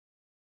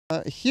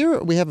Here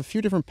we have a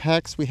few different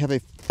packs. We have a...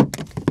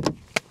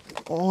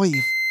 Oh, you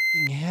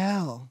f***ing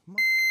hell.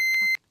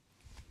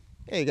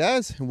 Hey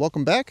guys, and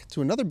welcome back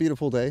to another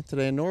beautiful day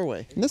today in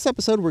Norway. In this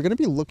episode, we're going to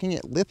be looking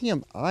at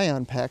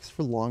lithium-ion packs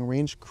for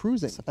long-range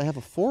cruising. I have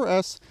a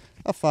 4S,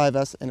 a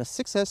 5S, and a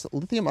 6S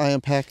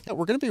lithium-ion pack.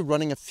 We're going to be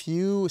running a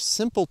few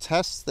simple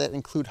tests that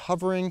include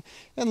hovering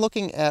and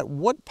looking at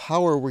what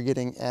power we're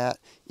getting at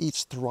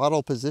each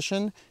throttle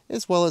position,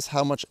 as well as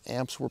how much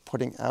amps we're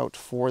putting out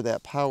for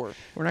that power.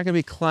 We're not going to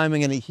be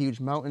climbing any huge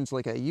mountains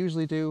like I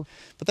usually do,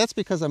 but that's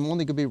because I'm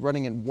only going to be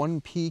running in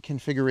 1P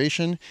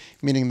configuration,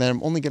 meaning that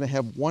I'm only going to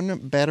have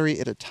one battery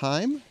at a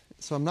time.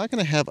 So I'm not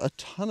going to have a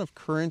ton of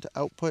current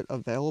output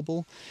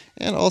available,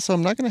 and also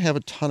I'm not going to have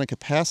a ton of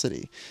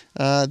capacity.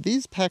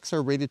 These packs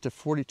are rated to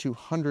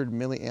 4200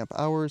 milliamp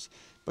hours,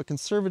 but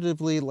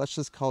conservatively, let's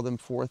just call them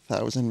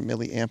 4000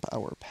 milliamp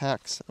hour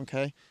packs,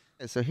 okay?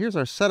 So here's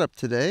our setup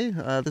today.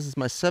 This is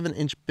my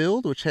 7-inch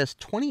build, which has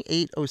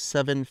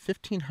 2807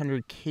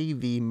 1500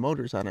 kV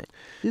motors on it.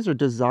 These are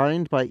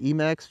designed by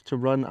Emax to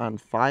run on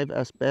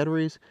 5S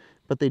batteries,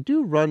 but they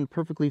do run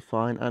perfectly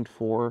fine on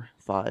 4,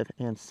 5,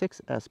 and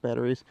 6S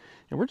batteries.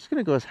 And we're just going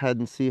to go ahead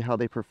and see how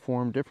they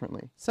perform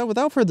differently. So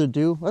without further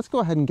ado, let's go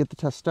ahead and get the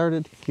test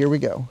started. Here we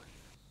go.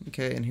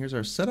 Okay, and here's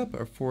our setup.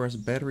 Our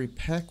 4S battery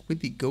pack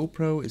with the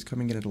GoPro is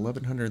coming in at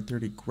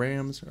 1130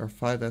 grams. Our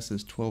 5S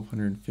is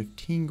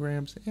 1215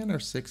 grams, and our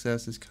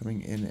 6S is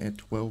coming in at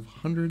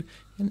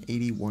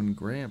 1281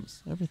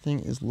 grams.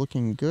 Everything is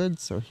looking good,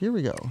 so here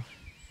we go.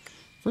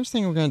 First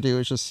thing we're going to do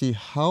is just see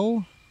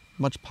how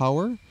much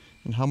power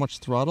and how much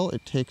throttle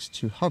it takes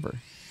to hover.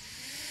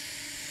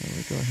 So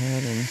we go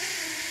ahead and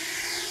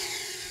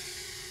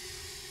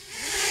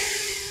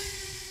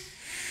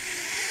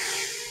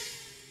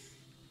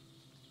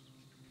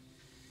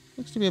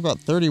looks to be about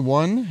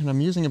 31, and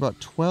I'm using about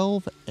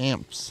 12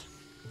 amps.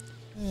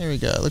 There we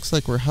go. It looks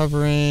like we're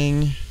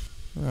hovering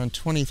around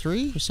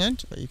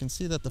 23%, but you can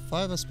see that the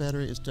 5S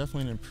battery is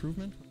definitely an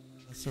improvement.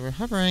 So we're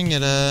hovering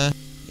at a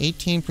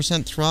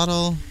 18%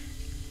 throttle,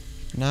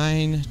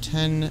 9,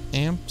 10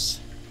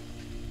 amps.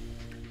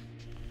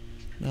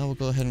 Now we'll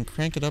go ahead and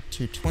crank it up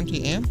to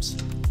 20 amps.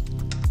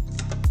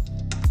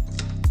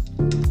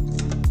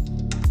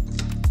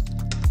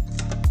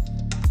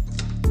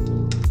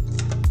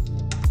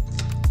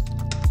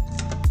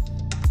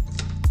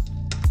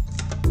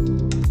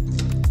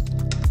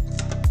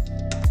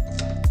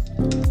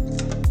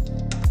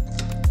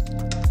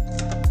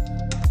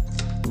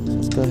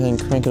 Let's go ahead and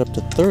crank it up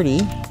to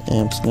 30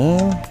 amps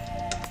now.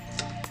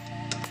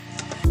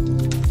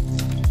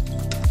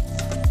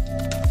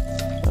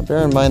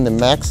 Bear in mind the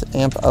max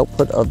amp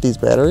output of these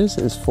batteries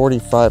is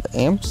 45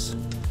 amps.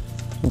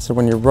 And so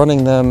when you're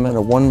running them in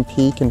a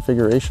 1P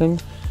configuration,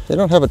 they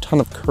don't have a ton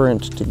of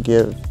current to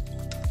give.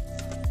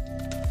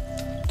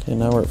 Okay,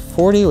 now we're at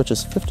 40, which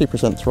is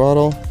 50%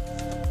 throttle.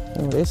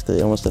 And we're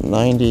basically almost at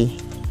 90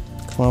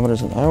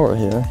 kilometers an hour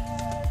here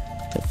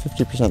at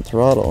 50%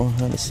 throttle.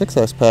 And the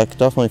 6S pack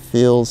definitely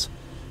feels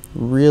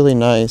really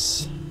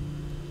nice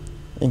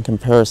in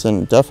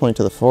comparison, definitely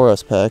to the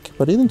 4S pack,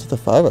 but even to the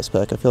 5S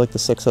pack, I feel like the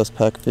 6S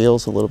pack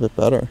feels a little bit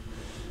better.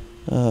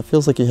 It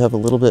feels like you have a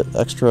little bit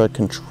extra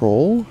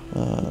control,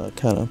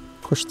 kind of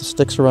push the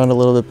sticks around a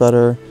little bit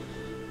better,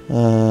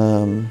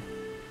 and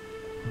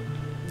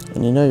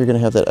you know you're going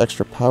to have that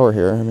extra power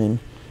here. I mean,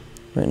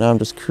 right now I'm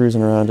just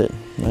cruising around at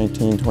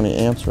 19, 20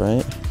 amps,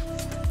 right?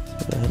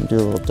 So go ahead and do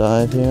a little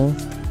dive here.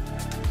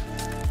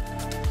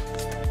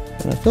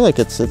 And I feel like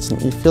you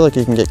feel like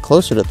you can get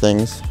closer to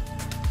things,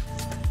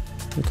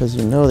 because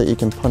you know that you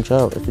can punch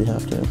out if you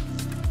have to.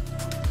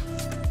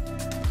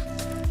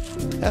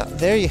 Yeah,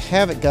 there you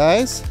have it,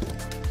 guys.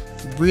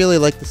 Really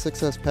like the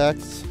 6S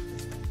packs.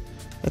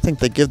 I think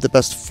they give the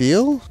best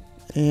feel,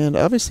 and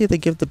obviously they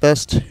give the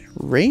best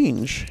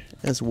range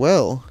as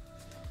well.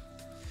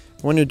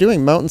 When you're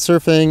doing mountain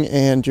surfing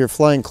and you're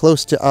flying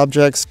close to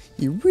objects,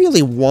 you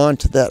really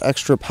want that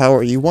extra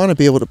power. You want to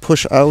be able to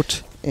push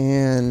out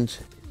and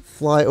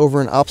fly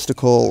over an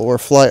obstacle, or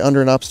fly under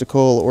an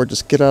obstacle, or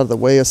just get out of the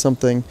way of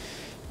something.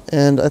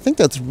 And I think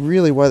that's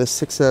really why the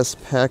 6S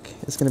pack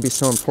is going to be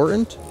so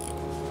important.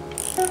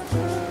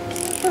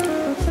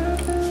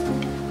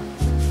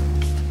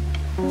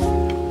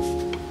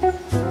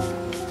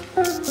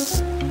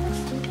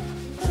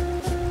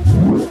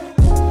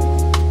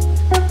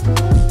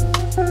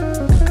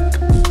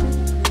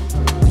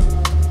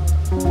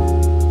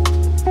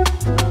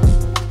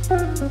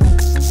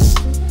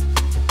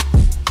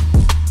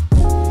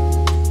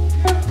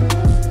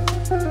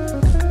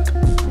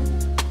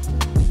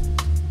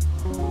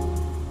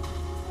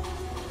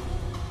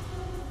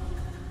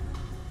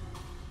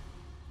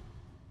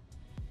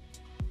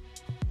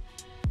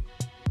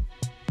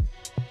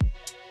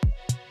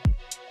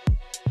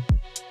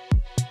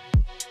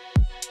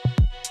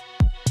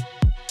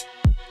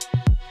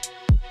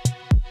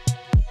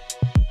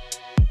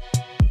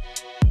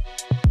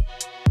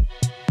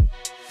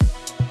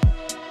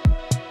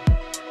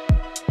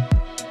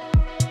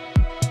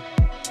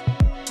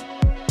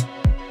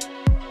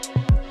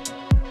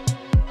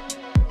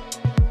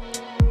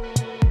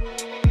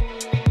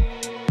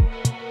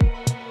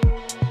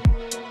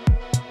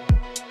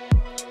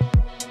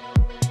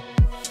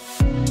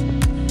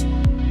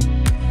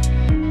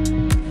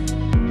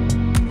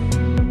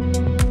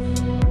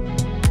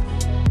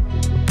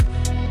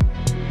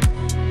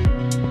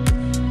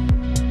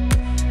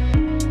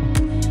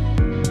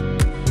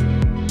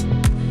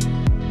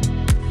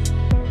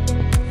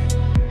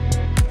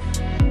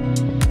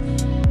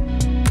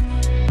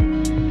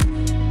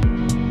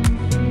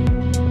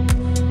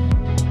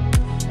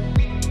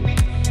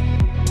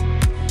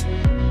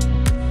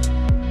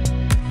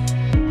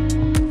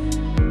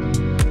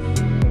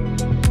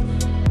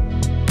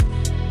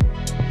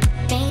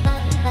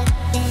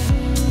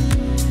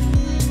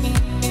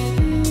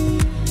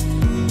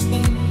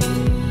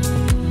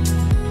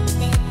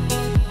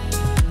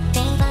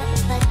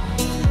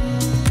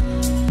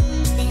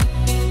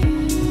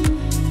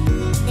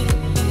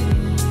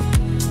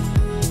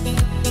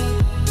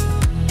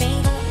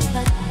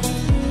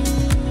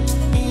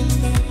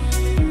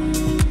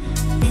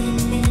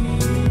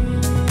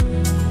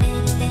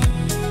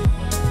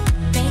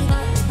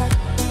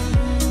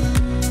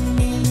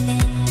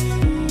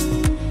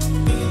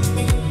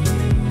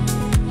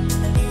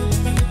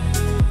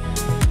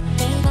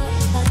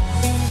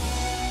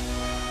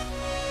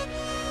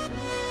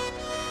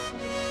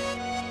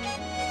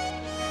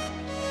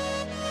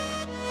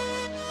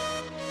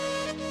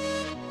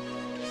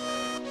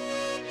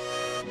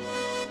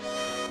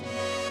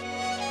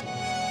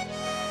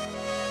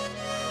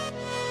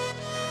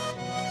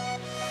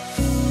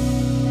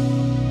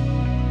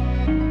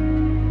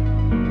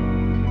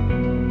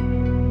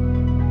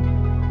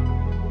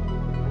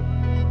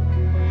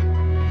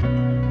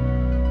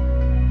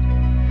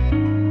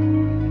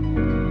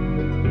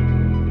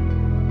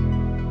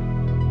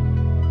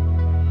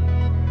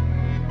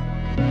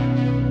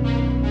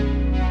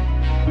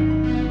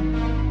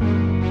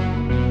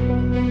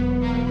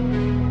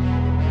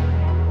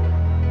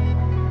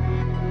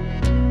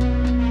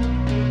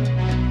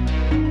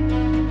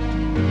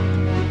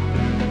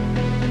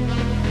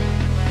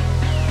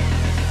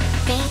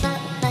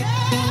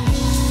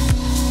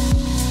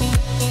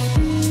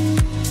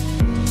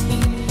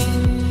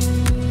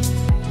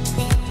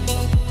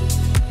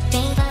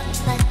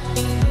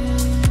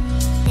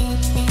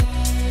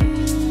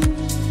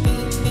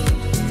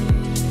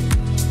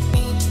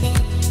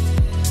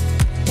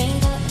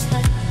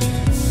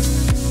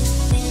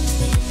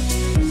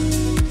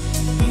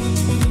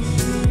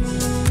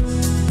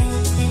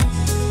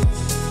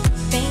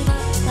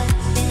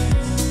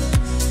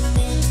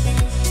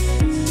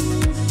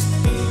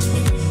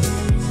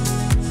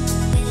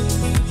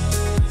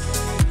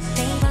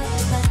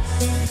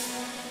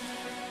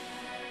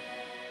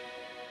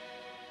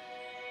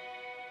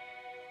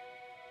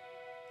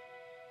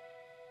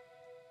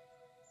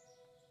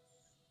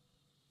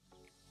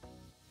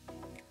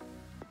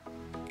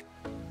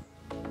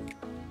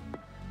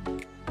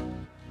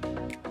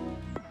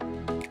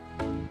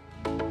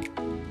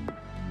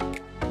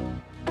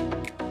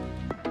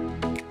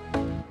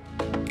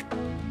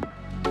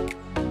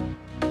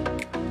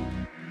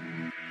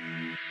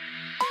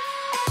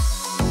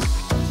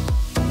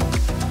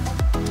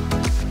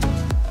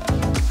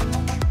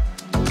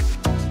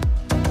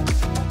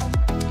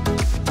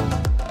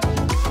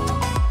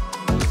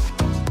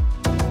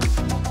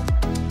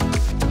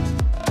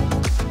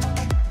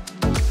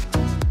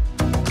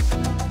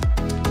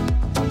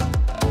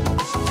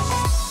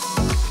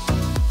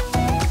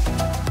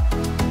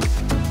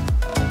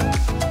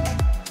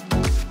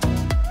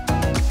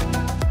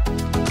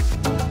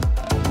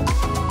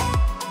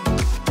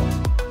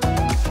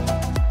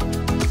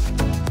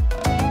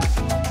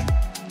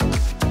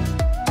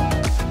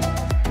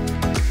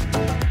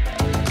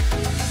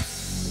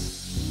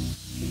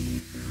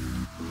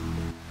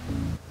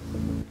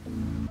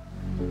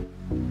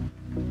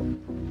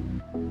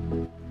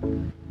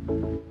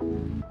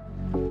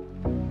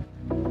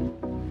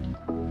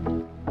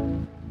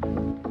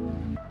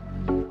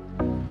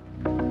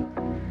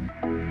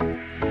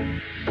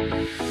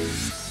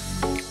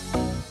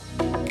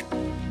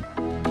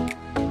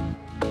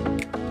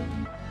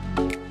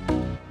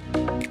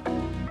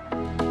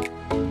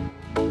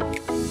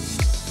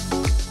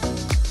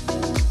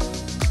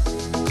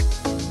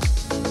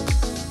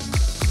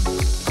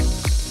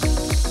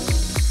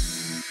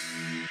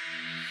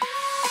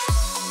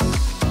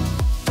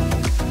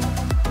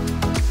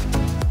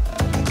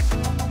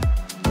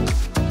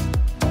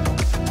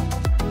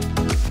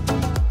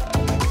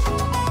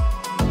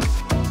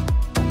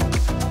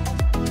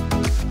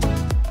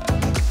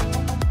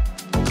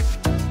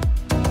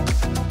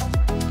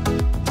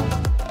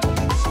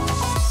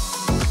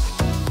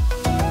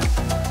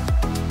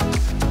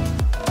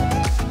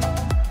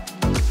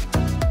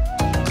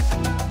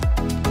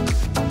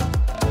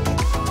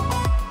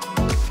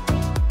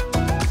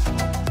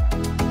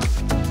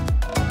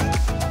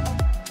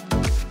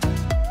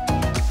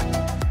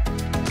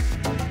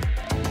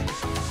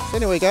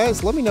 Anyway,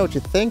 guys, let me know what you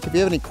think. If you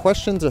have any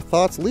questions or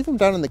thoughts, leave them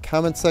down in the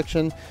comments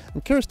section. I'm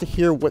curious to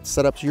hear what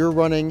setups you're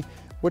running,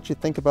 what you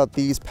think about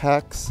these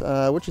packs,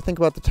 what you think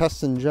about the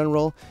tests in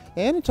general.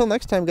 And until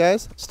next time,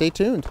 guys, stay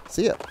tuned.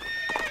 See ya.